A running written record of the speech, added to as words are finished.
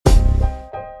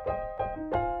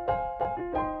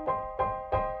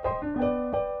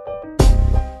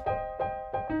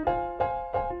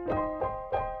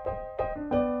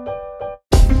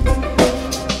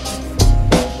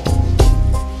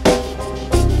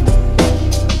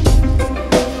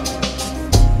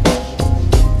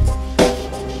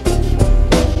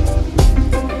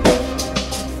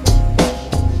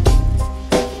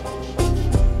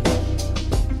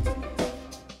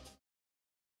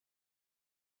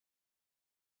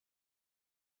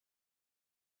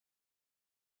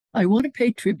I want to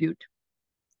pay tribute,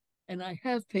 and I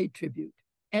have paid tribute,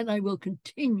 and I will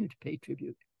continue to pay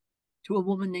tribute to a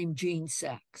woman named Jean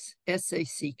Sacks,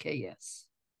 Sacks.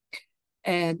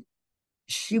 And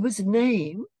she was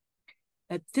named,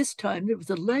 at this time, there was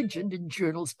a legend in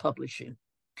journals publishing,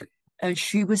 and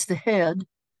she was the head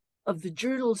of the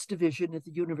journals division at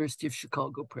the University of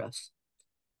Chicago Press.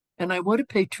 And I want to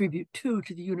pay tribute too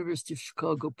to the University of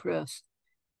Chicago Press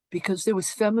because there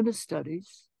was feminist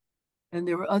studies and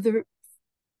there were other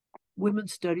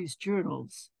women's studies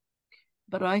journals.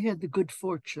 But I had the good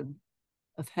fortune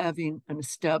of having an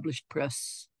established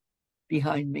press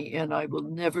behind me, and I will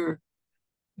never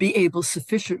be able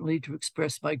sufficiently to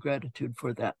express my gratitude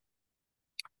for that.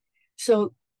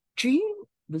 So Jean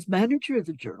was manager of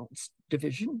the journals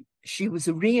division. She was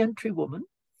a reentry woman.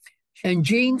 And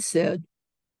Jean said,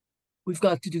 we've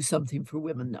got to do something for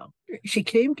women now. She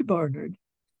came to Barnard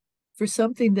for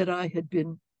something that I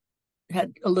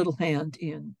had a little hand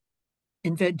in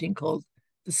inventing called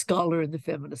the Scholar and the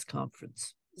Feminist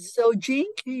Conference. So Jean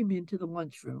came into the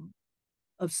lunchroom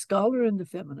of Scholar and the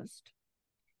Feminist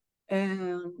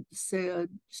and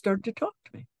started to talk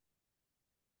to me.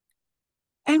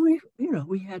 And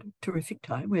we had a terrific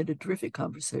time. We had a terrific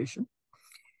conversation.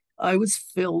 I was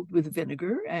filled with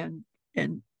vinegar and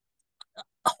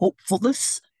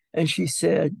hopefulness. And she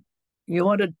said, you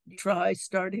want to try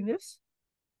starting this?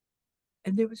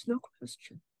 And there was no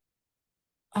question.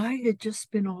 I had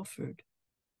just been offered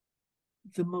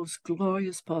the most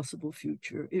glorious possible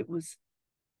future. It was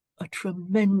a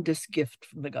tremendous gift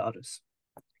from the goddess.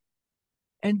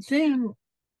 And then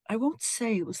I won't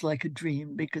say it was like a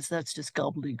dream because that's just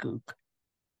gobbledygook,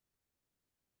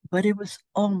 but it was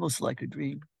almost like a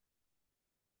dream.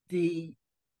 The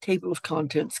table of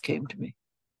contents came to me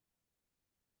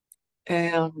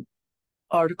and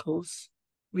articles,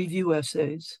 review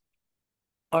essays,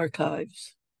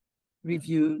 archives,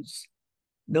 reviews,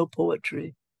 no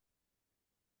poetry.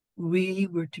 We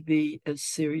were to be as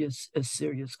serious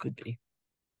could be.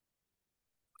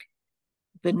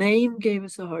 The name gave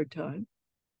us a hard time.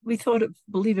 We thought of,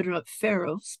 believe it or not,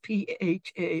 Pharos,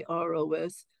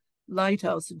 Pharos,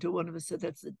 lighthouse, until one of us said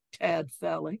that's a tad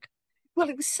phallic. Well,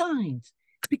 it was signs,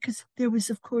 because there was,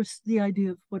 of course, the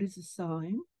idea of what is a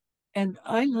sign. And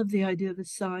I love the idea of a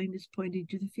sign is pointing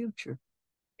to the future,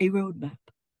 a roadmap.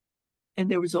 And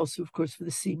there was also, of course, for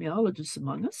the semiologists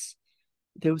among us,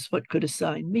 there was what could a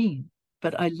sign mean.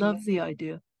 But I love the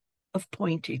idea of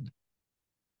pointing.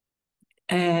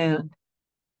 And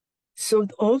so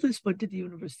all this went to the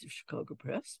University of Chicago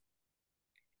Press,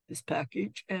 this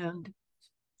package, and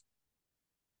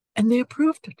they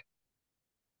approved it.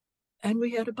 And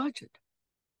we had a budget.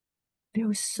 There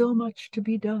was so much to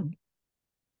be done.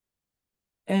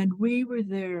 And we were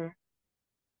there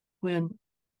when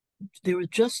there were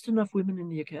just enough women in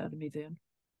the academy then.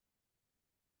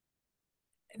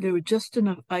 There were just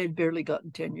enough, I had barely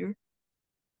gotten tenure.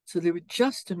 So there were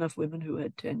just enough women who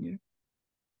had tenure.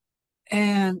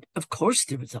 And of course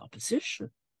there was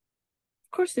opposition.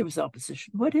 Of course there was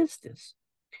opposition. What is this?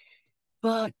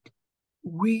 But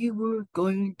we were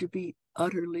going to be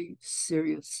utterly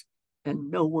serious, and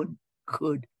no one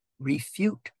could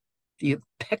refute the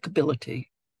impeccability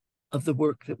of the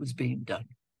work that was being done.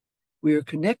 We are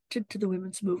connected to the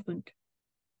women's movement,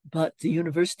 but the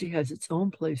university has its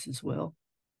own place as well.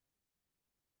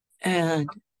 And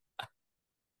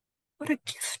what a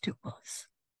gift it was.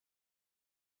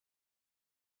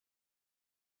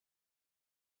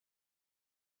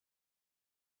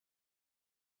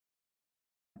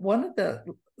 One of the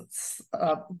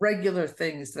regular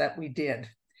things that we did,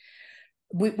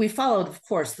 we followed, of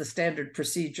course, the standard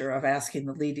procedure of asking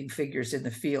the leading figures in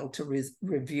the field to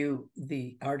review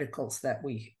the articles that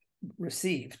we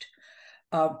received.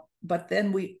 But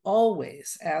then we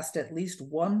always asked at least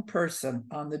one person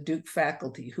on the Duke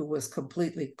faculty who was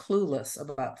completely clueless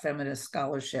about feminist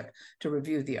scholarship to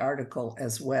review the article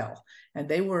as well. And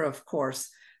they were, of course,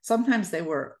 sometimes they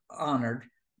were honored,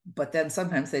 but then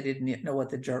sometimes they didn't know what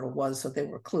the journal was, so they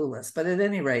were clueless. But at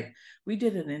any rate, we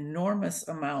did an enormous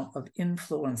amount of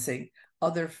influencing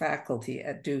other faculty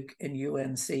at Duke and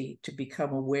UNC to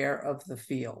become aware of the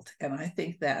field. And I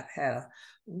think that had a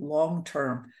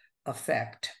long-term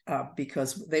effect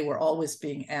because they were always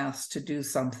being asked to do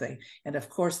something. And of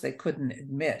course, they couldn't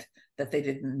admit that they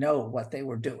didn't know what they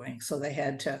were doing. So they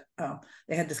had to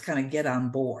kind of get on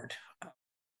board.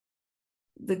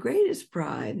 The greatest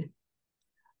pride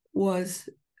was,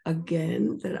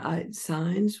 again, that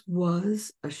Signs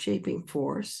was a shaping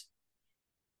force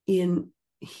in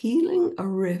healing a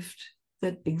rift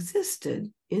that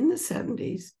existed in the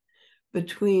 70s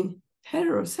between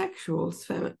heterosexual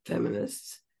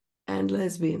feminists and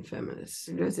lesbian feminists,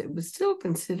 because it was still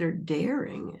considered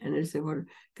daring, and as they were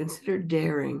considered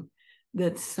daring,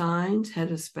 that Signs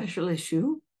had a special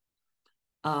issue,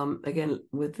 again,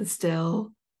 with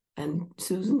Estelle and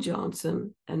Susan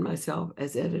Johnson and myself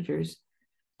as editors,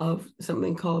 of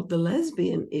something called the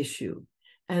lesbian issue.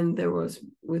 And there was,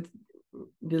 with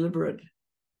deliberate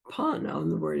pun on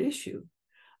the word issue,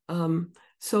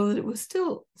 so that it was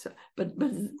still, but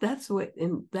that's the way,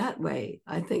 in that way,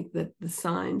 I think that the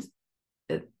Signs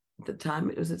at the time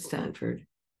it was at Stanford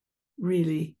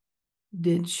really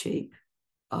did shape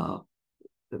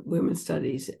women's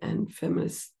studies and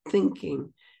feminist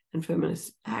thinking and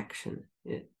feminist action.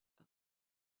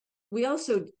 We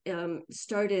also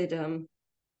started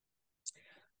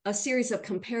a series of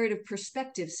comparative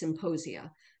perspective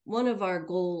symposia. One of our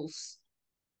goals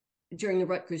during the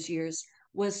Rutgers years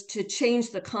was to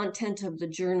change the content of the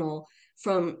journal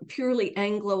from purely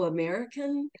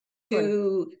Anglo-American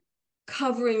to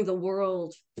covering the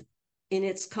world in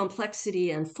its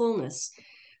complexity and fullness.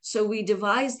 So we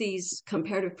devised these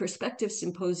comparative perspective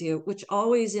symposia, which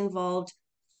always involved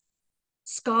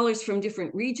scholars from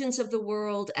different regions of the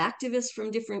world, activists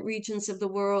from different regions of the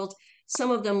world.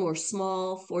 Some of them were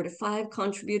small, 4 to 5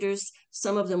 contributors.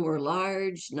 Some of them were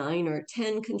large, 9 or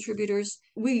 10 contributors.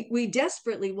 We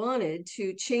desperately wanted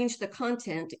to change the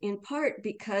content, in part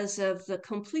because of the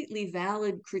completely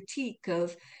valid critique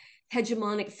of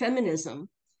hegemonic feminism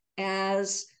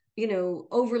as,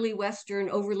 overly Western,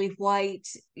 overly white,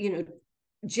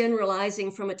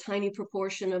 generalizing from a tiny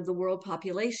proportion of the world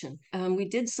population. We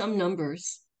did some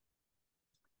numbers.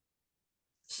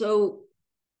 So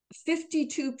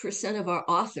 52% of our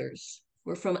authors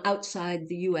were from outside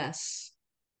the US,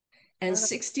 and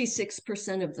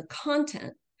 66% of the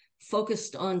content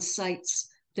focused on sites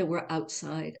that were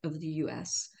outside of the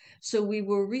US. So we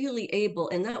were really able,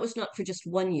 and that was not for just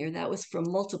 1 year, that was for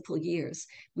multiple years.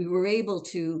 We were able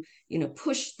to,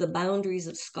 push the boundaries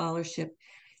of scholarship.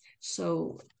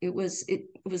 So it was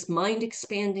mind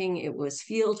expanding, it was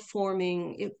field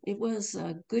forming, it was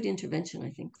a good intervention, I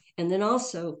think. And then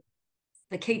also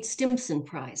the Kate Stimson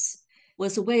Prize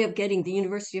was a way of getting the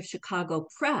University of Chicago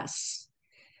Press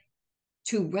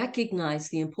to recognize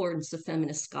the importance of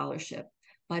feminist scholarship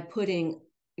by putting,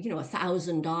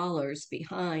 $1,000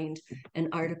 behind an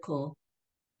article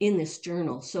in this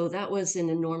journal. So that was an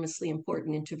enormously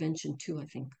important intervention too, I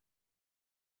think.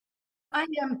 I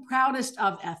am proudest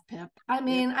of FPIP. I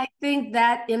mean, I think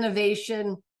that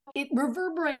innovation, it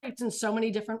reverberates in so many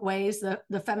different ways.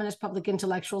 The Feminist Public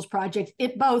Intellectuals Project,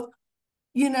 it both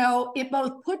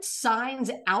puts Signs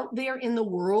out there in the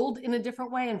world in a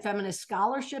different way, and feminist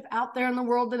scholarship out there in the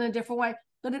world in a different way.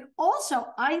 But it also,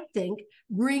 I think,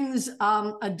 brings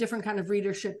a different kind of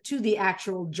readership to the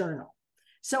actual journal.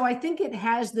 So I think it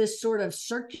has this sort of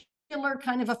circular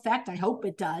kind of effect. I hope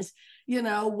it does,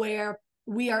 where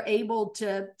we are able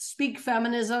to speak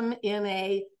feminism in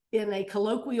a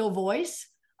colloquial voice,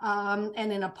 and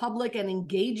in a public, and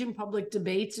engage in public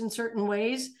debates in certain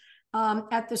ways.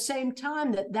 At the same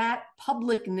time that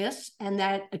publicness and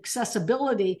that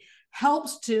accessibility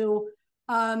helps to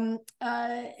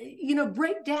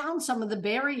break down some of the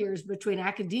barriers between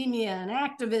academia and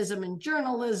activism and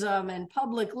journalism and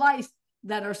public life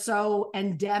that are so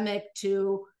endemic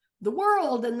to the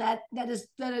world, and that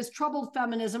has troubled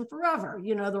feminism forever.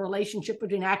 The relationship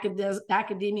between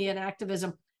academia and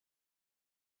activism.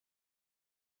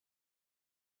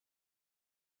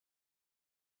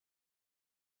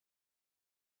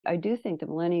 I do think the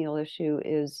millennial issue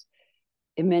is,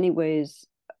 in many ways,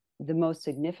 the most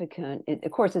significant.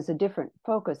 Of course, it's a different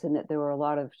focus in that there were a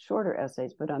lot of shorter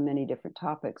essays, but on many different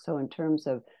topics. So in terms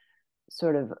of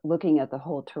sort of looking at the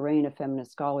whole terrain of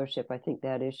feminist scholarship, I think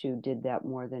that issue did that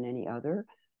more than any other.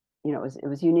 It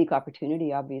was a unique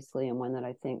opportunity, obviously, and one that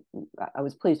I think I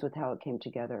was pleased with how it came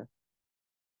together.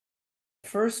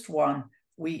 First one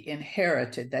we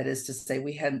inherited, that is to say,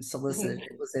 we hadn't solicited.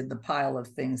 It was in the pile of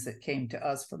things that came to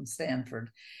us from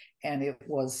Stanford, and it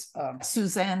was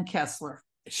Suzanne Kessler.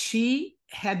 She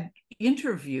had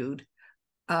interviewed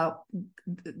OBGYNs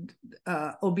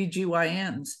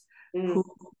who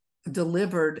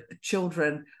delivered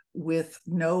children with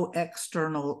no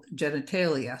external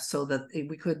genitalia, so that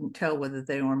we couldn't tell whether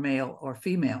they were male or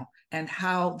female, and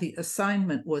how the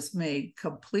assignment was made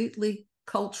completely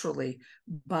culturally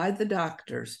by the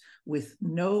doctors with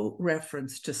no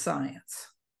reference to science.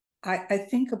 I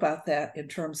think about that in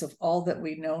terms of all that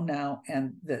we know now,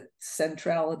 and the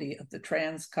centrality of the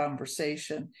trans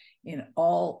conversation in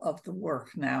all of the work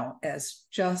now as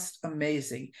just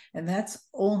amazing. And that's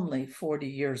only 40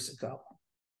 years ago.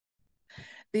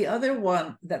 The other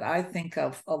one that I think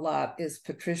of a lot is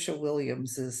Patricia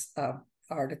Williams's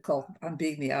article on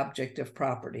being the object of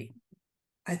property.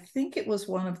 I think it was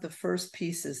one of the first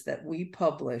pieces that we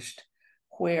published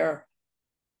where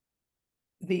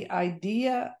the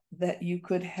idea that you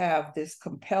could have this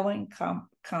compelling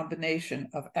combination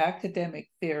of academic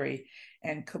theory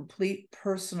and complete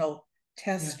personal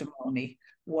testimony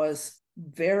was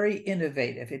very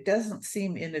innovative. It doesn't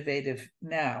seem innovative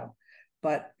now,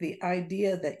 but the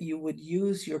idea that you would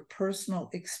use your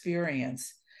personal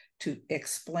experience to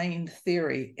explain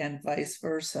theory and vice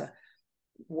versa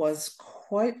was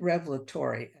quite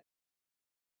revelatory.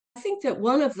 I think that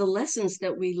one of the lessons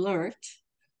that we learned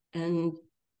and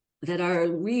that our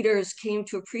readers came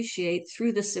to appreciate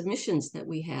through the submissions that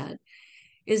we had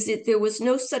is that there was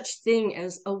no such thing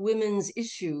as a women's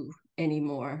issue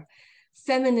anymore.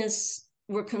 Feminists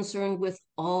were concerned with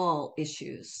all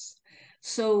issues.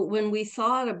 So when we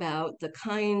thought about the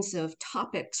kinds of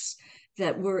topics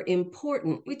that were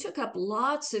important, we took up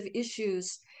lots of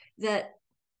issues that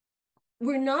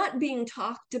were not being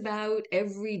talked about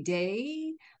every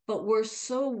day, but were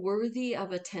so worthy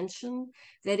of attention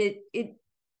that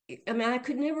I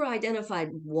could never identify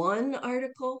one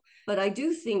article, but I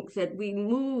do think that we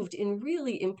moved in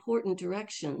really important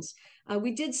directions.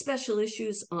 We did special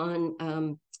issues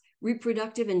on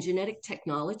reproductive and genetic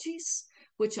technologies,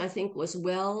 which I think was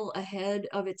well ahead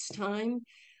of its time.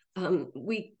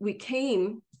 We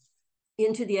came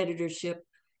into the editorship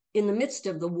in the midst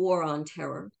of the war on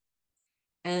terror,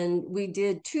 and we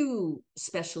did 2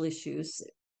 special issues.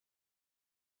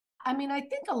 I mean, I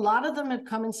think a lot of them have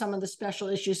come in some of the special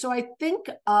issues. So I think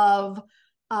of,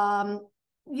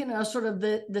 sort of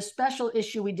the special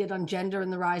issue we did on gender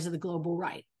and the rise of the global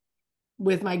right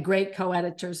with my great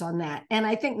co-editors on that. And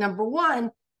I think number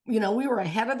one, we were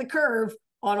ahead of the curve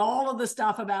on all of the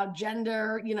stuff about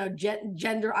gender,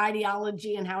 gender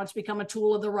ideology and how it's become a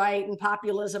tool of the right and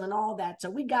populism and all that. So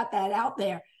we got that out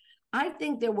there. I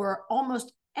think there were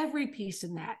almost every piece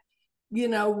in that.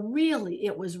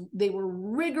 Really, they were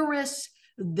rigorous,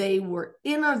 they were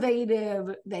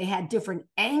innovative, they had different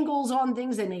angles on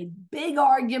things, they made big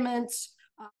arguments.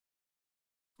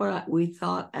 What we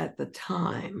thought at the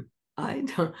time, I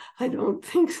don't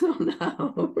think so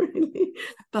now, really.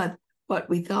 But what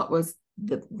we thought was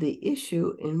the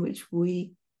issue in which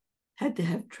we had to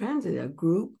have translated a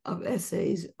group of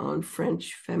essays on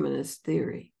French feminist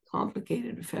theory,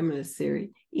 complicated feminist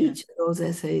theory. Each of those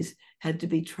essays had to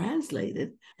be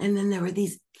translated. And then there were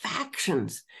these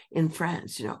factions in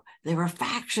France, there were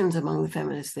factions among the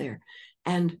feminists there.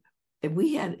 And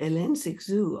we had Hélène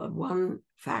Cixous of one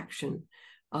faction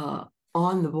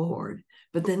on the board,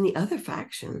 but then the other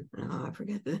faction, I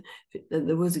forget,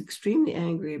 that was extremely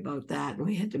angry about that, and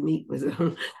we had to meet with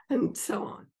them and so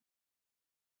on.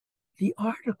 The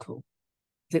article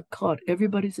that caught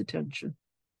everybody's attention,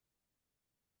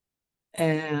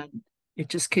 and it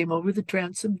just came over the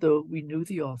transom, though we knew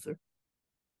the author.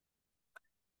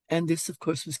 And this, of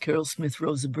course, was Carol Smith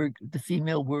Rosenberg, The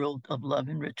Female World of Love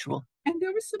and Ritual. And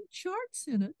there were some charts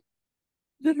in it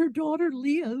that her daughter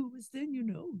Leah, who was then,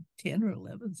 10 or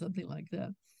 11, something like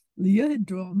that, Leah had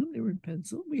drawn them. They were in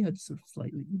pencil. We had to sort of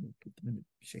slightly, put them in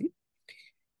shape.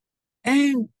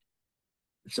 And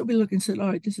so we looked and said, all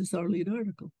right, this is our lead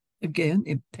article. Again,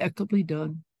 impeccably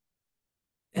done.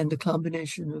 And the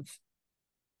combination of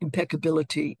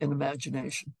impeccability and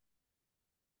imagination.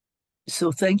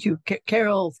 So thank you,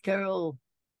 Carol,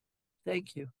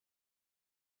 thank you.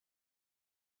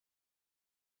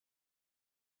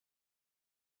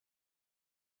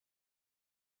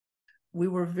 We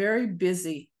were very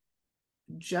busy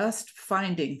just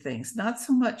finding things, not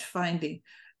so much finding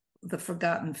the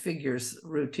forgotten figures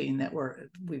routine that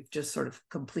we've just sort of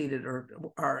completed or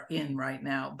are in right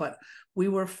now, but we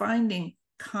were finding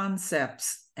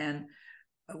concepts and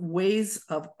ways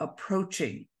of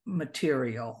approaching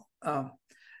material.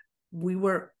 We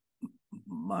were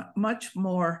much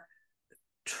more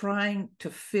trying to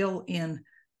fill in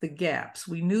the gaps.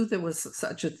 We knew there was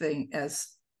such a thing as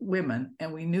women,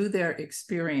 and we knew their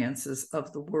experiences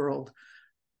of the world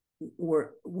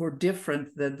were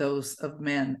different than those of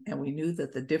men, and we knew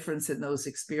that the difference in those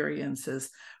experiences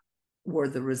were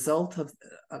the result of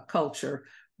a culture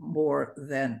more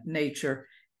than nature.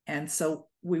 And so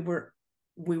we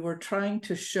were trying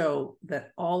to show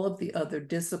that all of the other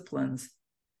disciplines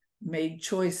made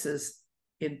choices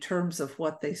in terms of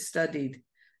what they studied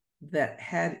that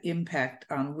had impact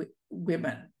on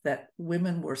women, that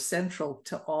women were central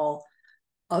to all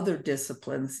other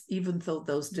disciplines, even though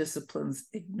those disciplines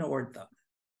ignored them.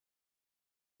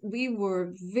 We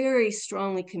were very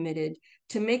strongly committed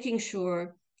to making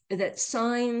sure that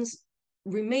signs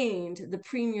remained the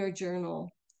premier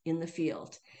journal in the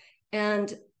field.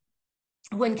 And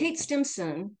when Kate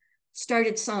Stimson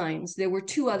started Signs, there were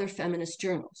 2 other feminist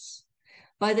journals.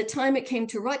 By the time it came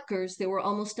to Rutgers, there were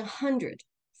almost 100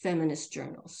 feminist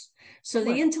journals. So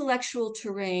the intellectual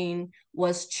terrain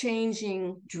was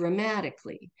changing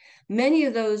dramatically. Many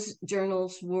of those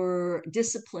journals were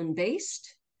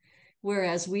discipline-based,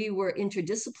 whereas we were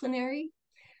interdisciplinary,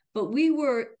 but we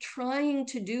were trying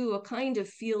to do a kind of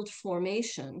field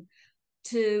formation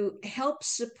to help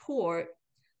support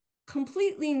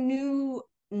completely new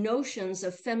notions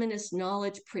of feminist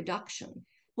knowledge production.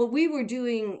 What we were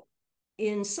doing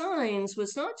in Signs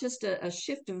was not just a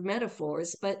shift of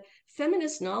metaphors, but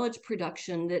feminist knowledge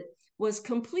production that was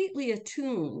completely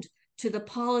attuned to the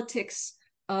politics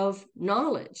of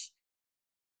knowledge.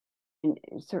 And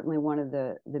certainly one of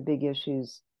the big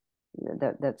issues,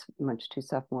 that's much too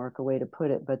sophomoric a way to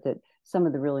put it, but that some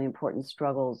of the really important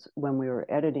struggles when we were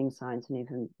editing Signs, and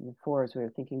even before as we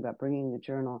were thinking about bringing the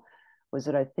journal, was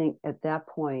that I think at that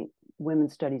point,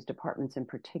 women's studies departments in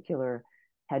particular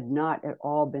had not at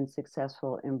all been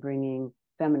successful in bringing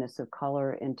feminists of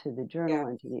color into the journal,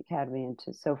 into the academy, and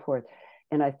so forth.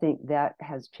 And I think that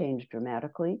has changed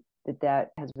dramatically,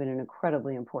 that has been an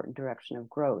incredibly important direction of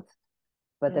growth.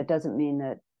 But that doesn't mean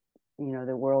that, you know,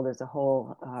 the world as a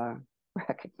whole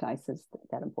recognizes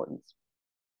that importance.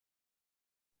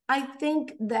 I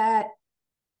think that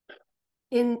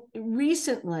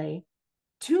recently,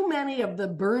 too many of the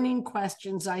burning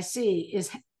questions I see is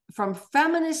from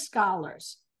feminist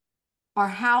scholars are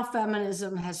how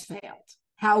feminism has failed,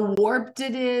 how warped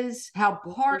it is, how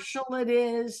partial it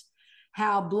is,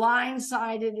 how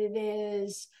blindsided it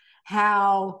is,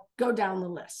 how go down the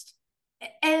list.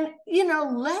 And, you know,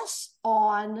 less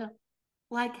on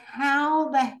like, how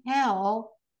the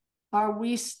hell are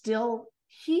we still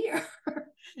here?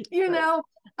 You know,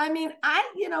 I mean,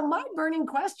 my burning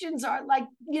questions are like,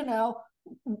 you know,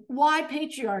 why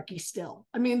patriarchy still?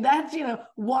 I mean, that's, you know,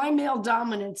 why male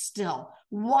dominance still?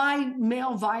 Why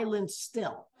male violence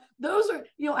still? Those are,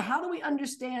 you know, how do we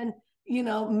understand, you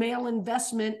know, male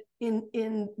investment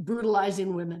in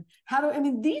brutalizing women?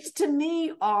 These to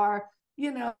me are,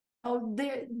 you know,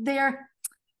 they're,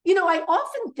 you know, I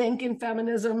often think in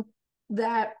feminism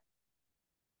that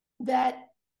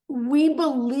we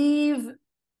believe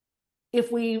if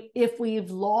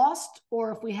we've lost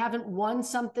or if we haven't won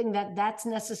something, that's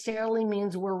necessarily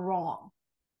means we're wrong.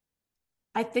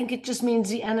 I think it just means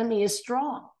the enemy is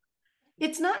strong.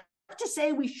 It's not to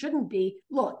say we shouldn't be.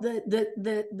 Look,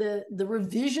 the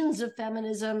revisions of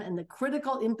feminism and the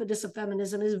critical impetus of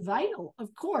feminism is vital,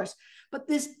 of course. But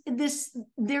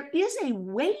there is a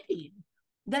weighting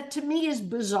that to me is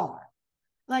bizarre.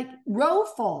 Like Roe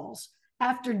falls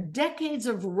after decades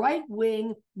of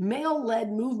right-wing,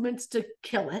 male-led movements to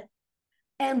kill it.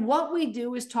 And what we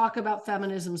do is talk about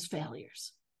feminism's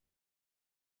failures.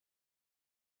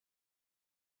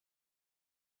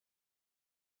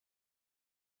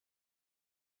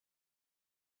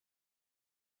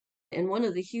 And one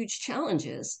of the huge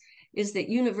challenges is that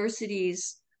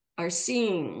universities are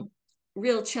seeing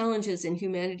real challenges in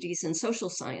humanities and social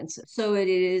sciences. So it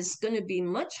is going to be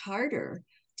much harder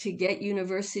to get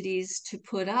universities to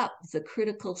put up the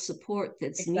critical support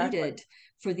that's needed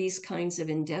for these kinds of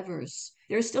endeavors.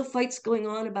 There are still fights going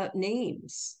on about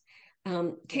names.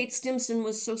 Kate Stimson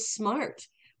was so smart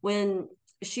when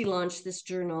she launched this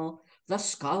journal, The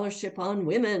Scholarship on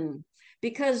Women,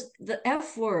 because the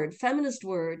F word, feminist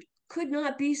word, could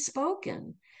not be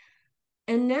spoken.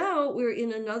 And now we're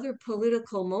in another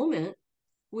political moment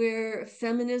where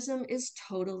feminism is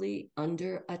totally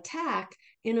under attack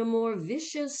in a more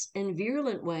vicious and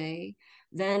virulent way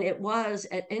than it was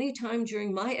at any time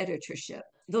during my editorship.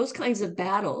 Those kinds of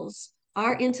battles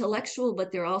are intellectual,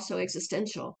 but they're also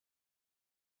existential.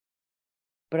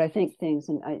 But I think things,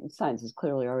 and Signs is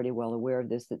clearly already well aware of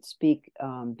this, that speak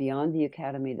beyond the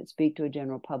academy, that speak to a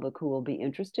general public who will be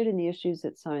interested in the issues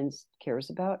that Signs cares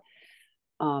about,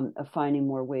 of finding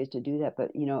more ways to do that.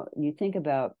 But, you know, you think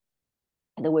about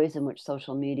the ways in which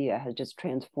social media has just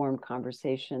transformed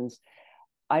conversations.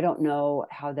 I don't know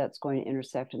how that's going to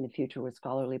intersect in the future with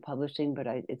scholarly publishing, but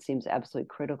it seems absolutely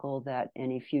critical that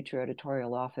any future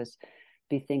editorial office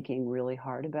be thinking really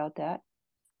hard about that.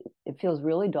 It feels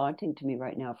really daunting to me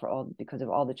right now because of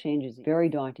all the changes. Very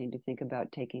daunting to think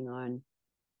about taking on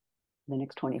the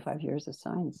next 25 years of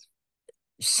Signs.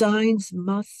 Signs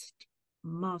must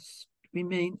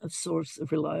remain a source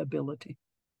of reliability.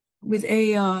 With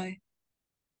AI,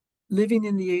 living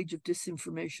in the age of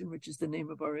disinformation, which is the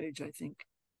name of our age, I think,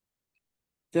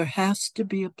 there has to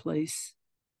be a place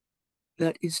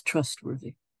that is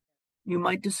trustworthy. You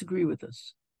might disagree with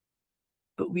us,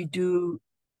 but we do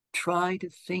try to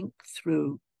think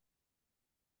through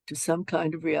to some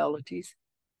kind of realities.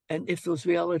 And if those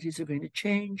realities are going to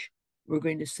change, we're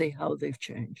going to say how they've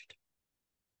changed.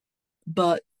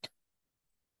 But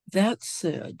that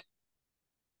said,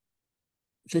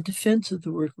 the defense of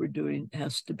the work we're doing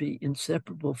has to be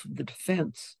inseparable from the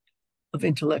defense of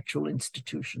intellectual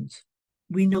institutions.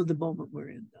 We know the moment we're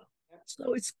in now.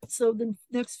 So the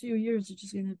next few years are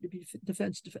just going to have to be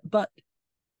defense. But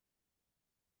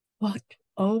what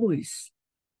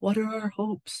are our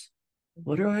hopes?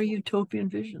 What are our utopian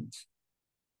visions?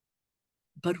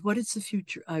 But what is the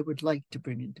future I would like to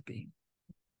bring into being?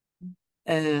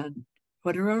 And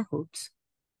what are our hopes?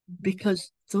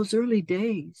 Because those early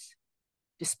days,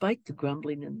 despite the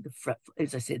grumbling and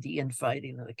as I said, the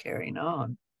infighting and the carrying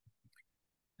on,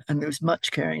 and there's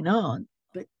much carrying on,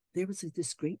 but there was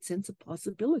this great sense of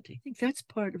possibility. I think that's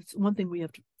part of one thing we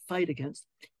have to fight against.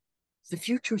 The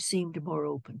future seemed more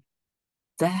open.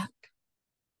 That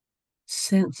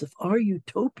sense of our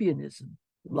utopianism,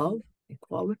 love,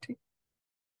 equality,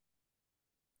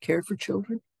 care for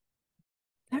children,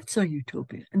 that's our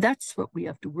utopia. And that's what we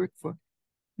have to work for.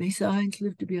 Mesa Hines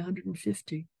lived to be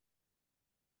 150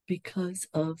 because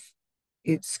of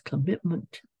its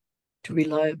commitment to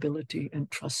reliability and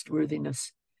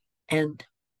trustworthiness and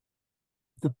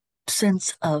the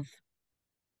sense of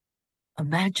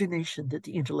imagination that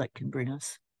the intellect can bring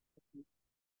us.